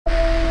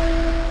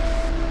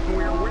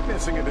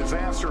witnessing a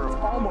disaster of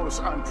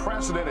almost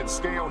unprecedented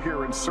scale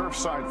here in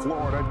Surfside,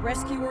 Florida.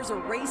 Rescuers are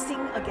racing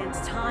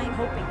against time,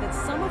 hoping that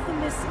some of the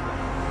missing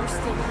are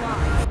still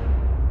alive.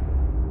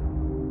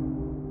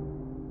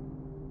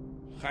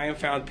 Chaim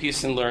found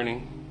peace in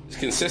learning, his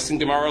consistent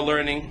Gemara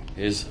learning,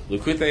 his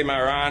Likutei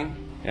Maran,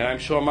 and I'm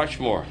sure much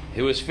more.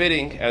 It was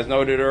fitting, as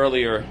noted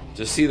earlier,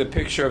 to see the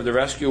picture of the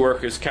rescue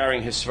workers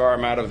carrying his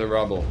Svarim out of the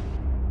rubble.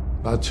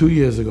 About 2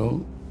 years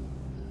ago,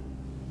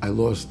 I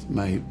lost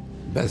my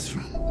best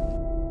friend.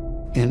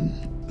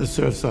 In the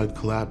Surfside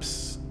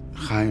collapse,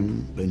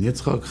 Chaim Ben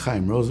Yitzchak,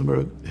 Chaim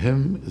Rosenberg,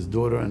 him, his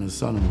daughter, and his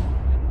son-in-law.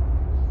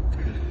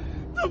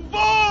 The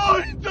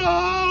void, the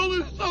hole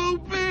is so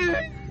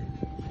big!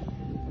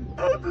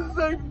 At the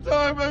same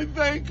time, I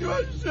thank you,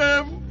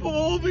 Hashem, for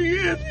all the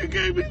years you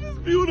gave me this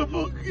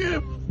beautiful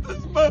gift, this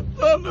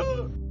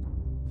matana.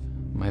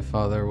 My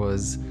father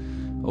was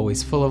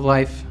always full of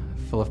life,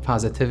 full of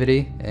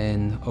positivity,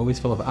 and always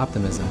full of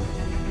optimism.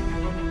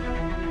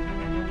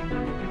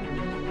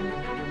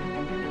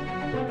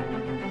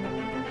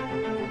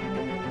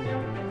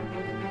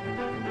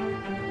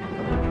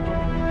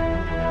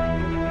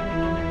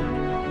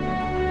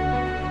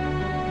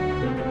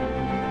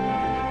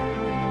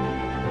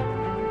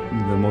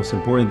 The most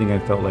important thing I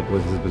felt like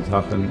was his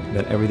bitachon,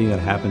 that everything that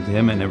happened to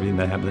him and everything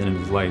that happened in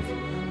his life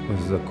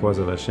was the cause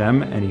of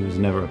Hashem, and he was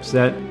never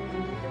upset.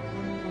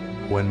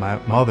 When my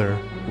mother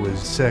was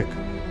sick,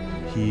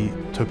 he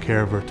took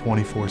care of her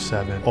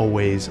 24/7,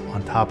 always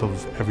on top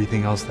of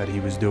everything else that he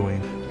was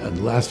doing. And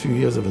the last few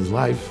years of his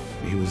life,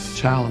 he was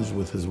challenged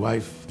with his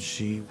wife.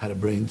 She had a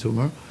brain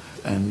tumor,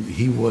 and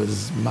he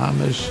was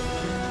mamish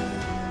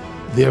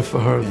there for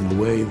her in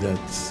a way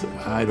that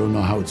I don't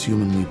know how it's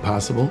humanly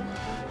possible.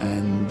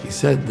 And he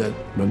said that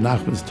Reb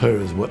Nachman's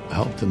Torah is what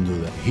helped him do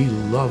that. He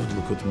loved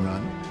Likutei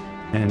Moharan.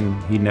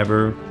 And he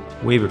never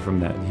wavered from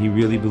that. He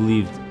really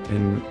believed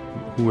in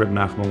who Reb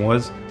Nachman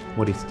was,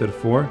 what he stood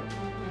for,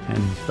 and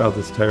he felt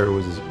his Torah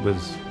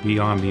was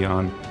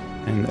beyond,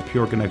 and a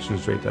pure connection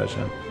straight to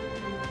Hashem.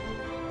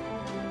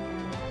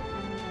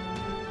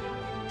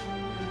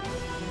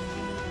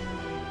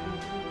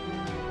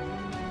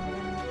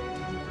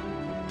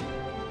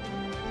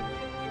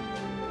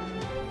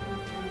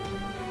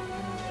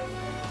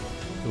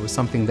 It was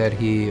something that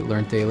he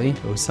learned daily.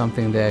 It was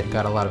something that he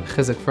got a lot of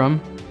chizuk from.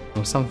 It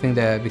was something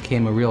that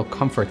became a real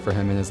comfort for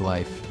him in his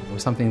life. It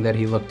was something that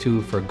he looked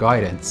to for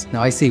guidance.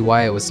 Now I see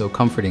why it was so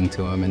comforting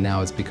to him, and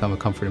now it's become a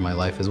comfort in my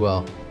life as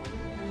well.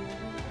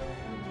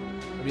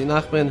 Rabbi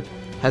Nachman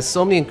has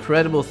so many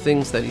incredible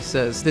things that he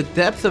says. The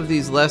depth of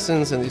these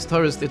lessons and these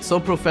Torahs, it's so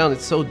profound,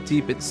 it's so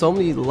deep, it's so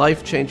many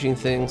life-changing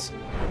things.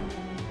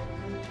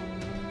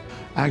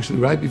 Actually,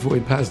 right before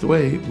he passed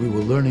away, we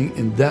were learning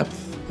in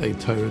depth a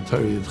Torah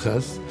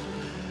Yudches,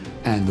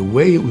 and the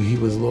way he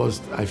was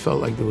lost, I felt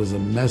like there was a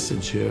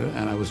message here,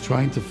 and I was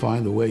trying to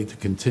find a way to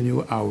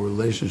continue our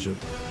relationship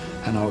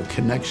and our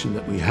connection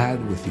that we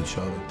had with each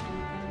other.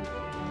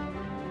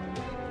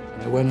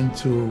 And I went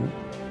into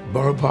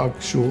Borough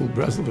Park Shul,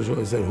 Breslov Shul.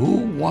 I said, who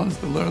wants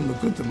to learn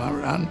Likutei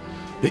Moharan?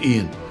 The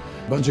Ian.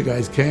 A bunch of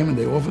guys came and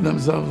they offered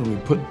themselves, and we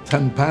put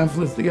 10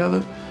 pamphlets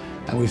together,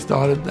 and we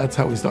started. That's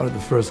how we started the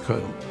first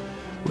Kollel.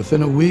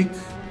 Within a week,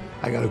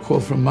 I got a call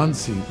from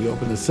Muncie. We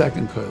opened the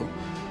second Kollel.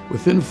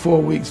 Within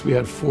 4 weeks, we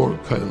had 4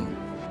 Kollel.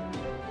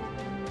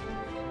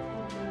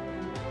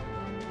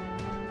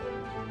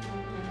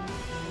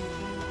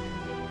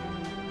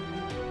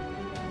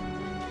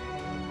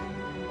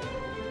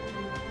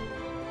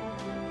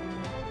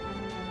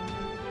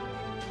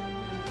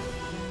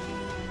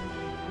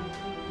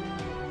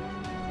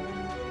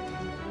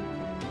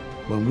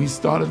 When we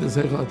started this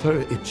Heichal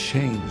Torah, it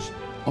changed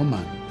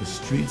Oman. The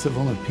streets of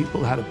Oman,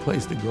 people had a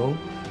place to go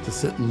to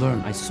sit and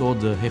learn. I saw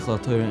the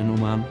Heichal Torah in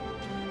Oman,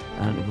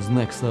 and it was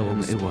next level.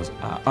 It was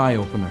an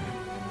eye-opener.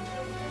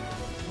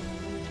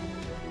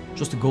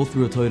 Just to go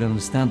through a Torah and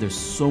understand there's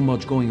so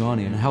much going on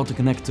here, and how to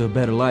connect to a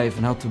better life,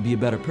 and how to be a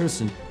better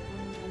person.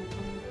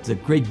 The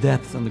great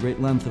depth and the great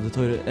length of the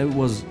Torah, it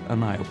was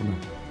an eye-opener.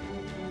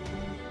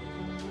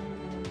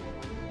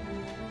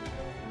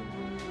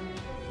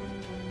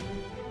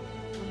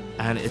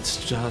 And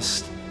it's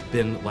just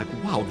been like,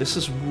 wow, this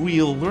is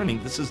real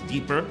learning. This is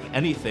deeper,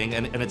 anything,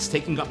 and it's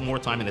taking up more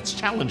time, and it's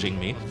challenging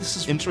me. This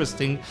is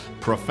interesting,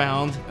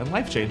 profound, and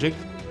life-changing.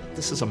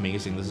 This is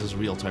amazing. This is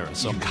real Torah.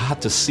 So you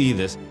got to see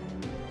this.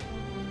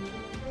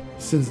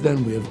 Since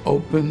then, we have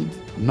opened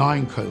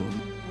 9 Kollel.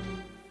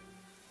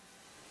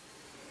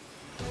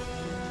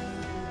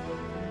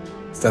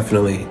 It's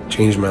definitely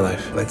changed my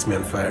life. It lights me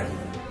on fire.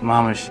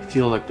 Mamish,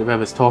 feel like the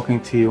Rebbe is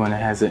talking to you and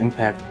it has an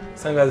impact.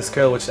 Something about this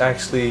Kollel which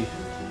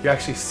you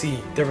actually see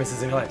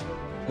differences in your life.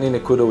 Any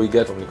nekuda we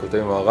get from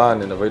Likutei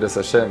Moharan and Avodas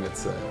Hashem,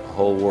 it's a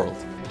whole world.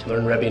 To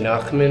learn Rabbi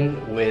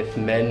Nachman with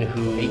men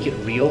who make it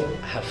real,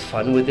 have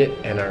fun with it,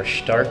 and are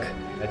stark.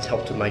 That's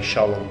helped with my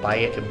Shalom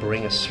Bayit to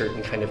bring a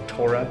certain kind of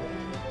Torah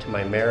to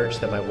my marriage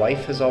that my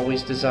wife has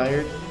always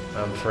desired.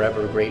 I'm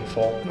forever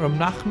grateful. Rabbi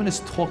Nachman is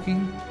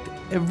talking to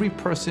every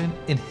person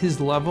in his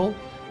level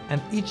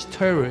And each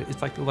Torah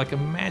is like a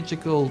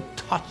magical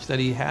touch that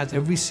he has.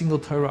 Every single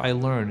Torah I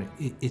learn,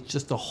 it's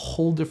just a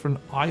whole different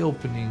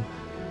eye-opening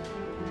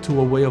to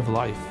a way of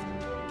life.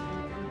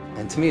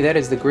 And to me, that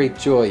is the great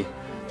joy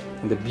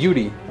and the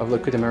beauty of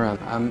Likutei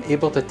Moharan. I'm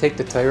able to take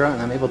the Torah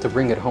and I'm able to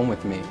bring it home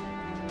with me.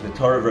 The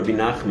Torah of Rabbi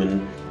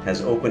Nachman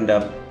has opened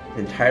up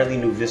entirely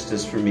new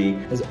vistas for me.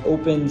 Has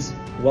opened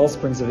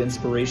wellsprings of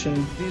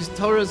inspiration. These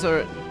Torahs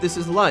this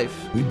is life.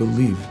 We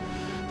believe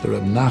that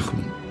Rabbi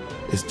Nachman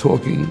is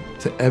talking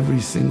to every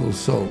single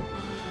soul,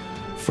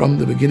 from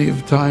the beginning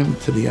of time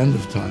to the end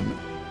of time.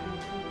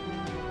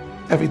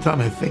 Every time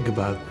I think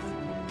about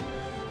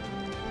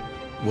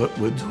what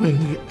we're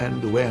doing and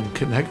the way I'm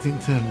connecting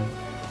to him,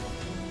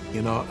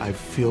 I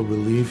feel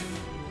relief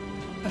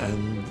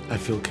and I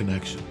feel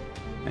connection.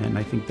 And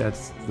I think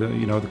that's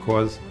the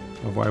cause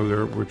of why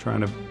we're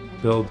trying to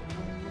build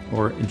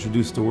or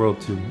introduce the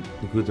world to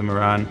Likutei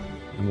Moharan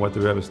and what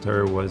the Rebbe's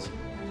Torah was.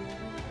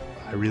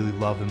 I really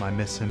love him, I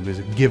miss him. He was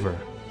a giver.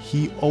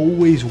 He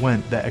always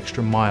went the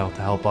extra mile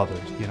to help others.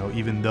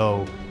 Even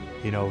though,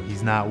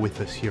 he's not with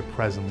us here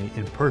presently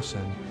in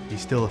person, he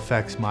still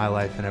affects my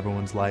life and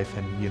everyone's life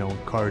and,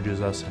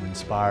 encourages us and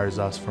inspires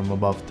us from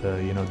above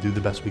to, do the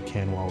best we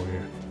can while we're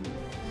here.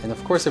 And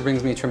of course it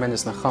brings me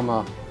tremendous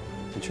nachama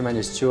and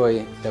tremendous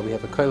joy that we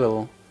have a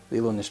Kollel,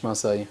 Lilu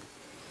Nishmasai.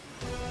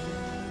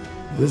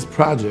 This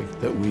project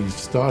that we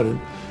started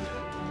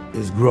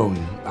is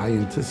growing. I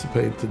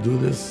anticipate to do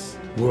this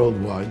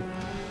worldwide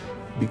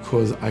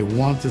because I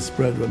want to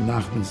spread Reb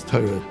Nachman's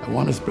Torah. I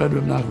want to spread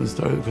Reb Nachman's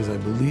Torah because I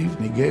believe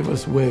he gave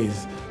us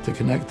ways to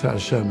connect to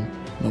Hashem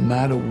no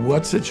matter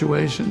what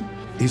situation.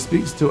 He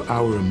speaks to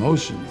our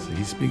emotions.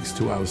 He speaks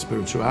to our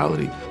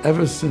spirituality.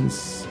 Ever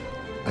since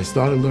I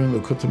started learning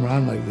Likutei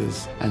Moharan like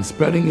this and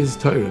spreading his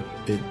Torah,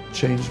 it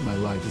changed my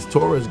life. His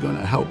Torah is going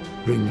to help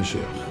bring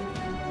Mashiach.